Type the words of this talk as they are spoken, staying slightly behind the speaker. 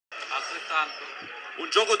altrettanto. Un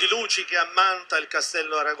gioco di luci che ammanta il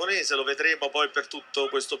Castello Aragonese, lo vedremo poi per tutto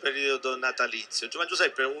questo periodo natalizio. Giovanni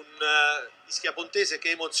Giuseppe, un ischia-pontese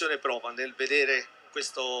che emozione prova nel vedere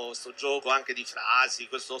questo gioco anche di frasi,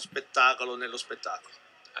 questo spettacolo nello spettacolo?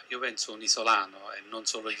 Io penso un isolano, e non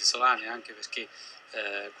solo gli isolani, anche perché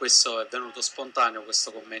questo è venuto spontaneo,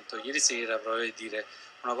 questo commento ieri sera, proprio di dire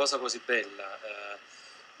una cosa così bella,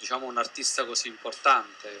 diciamo un artista così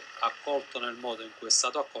importante, accolto nel modo in cui è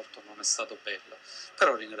stato accolto, non è stato bello.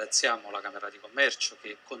 Però ringraziamo la Camera di Commercio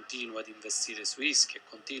che continua ad investire su Ischia e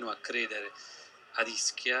continua a credere ad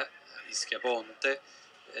Ischia Ponte.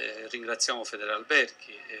 Ringraziamo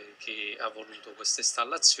Federalberghi che ha voluto questa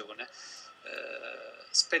installazione.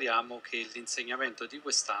 Speriamo che l'insegnamento di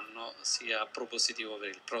quest'anno sia propositivo per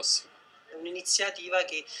il prossimo. È un'iniziativa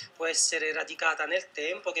che può essere radicata nel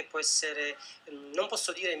tempo, che può essere, non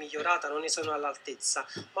posso dire migliorata, non ne sono all'altezza,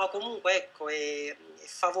 ma comunque ecco, è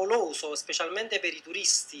favoloso, specialmente per i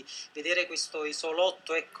turisti, vedere questo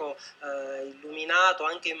isolotto ecco, illuminato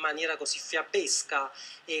anche in maniera così fiabesca.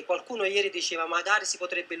 E qualcuno ieri diceva magari si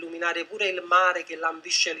potrebbe illuminare pure il mare che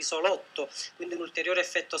lambisce l'isolotto, quindi un ulteriore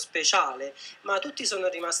effetto speciale, ma tutti sono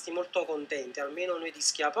rimasti molto contenti, almeno noi di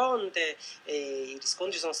Ischia Ponte, i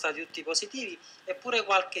riscontri sono stati tutti positivi, eppure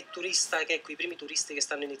qualche turista, che ecco, i primi turisti che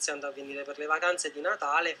stanno iniziando a venire per le vacanze di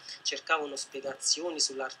Natale cercavano spiegazioni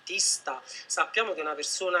sull'artista. Sappiamo che è una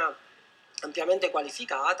persona ampiamente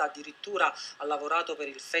qualificata, addirittura ha lavorato per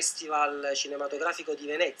il Festival Cinematografico di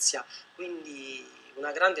Venezia, quindi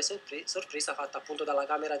una grande sorpresa fatta appunto dalla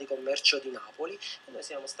Camera di Commercio di Napoli, e noi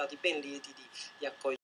siamo stati ben lieti di accogliere.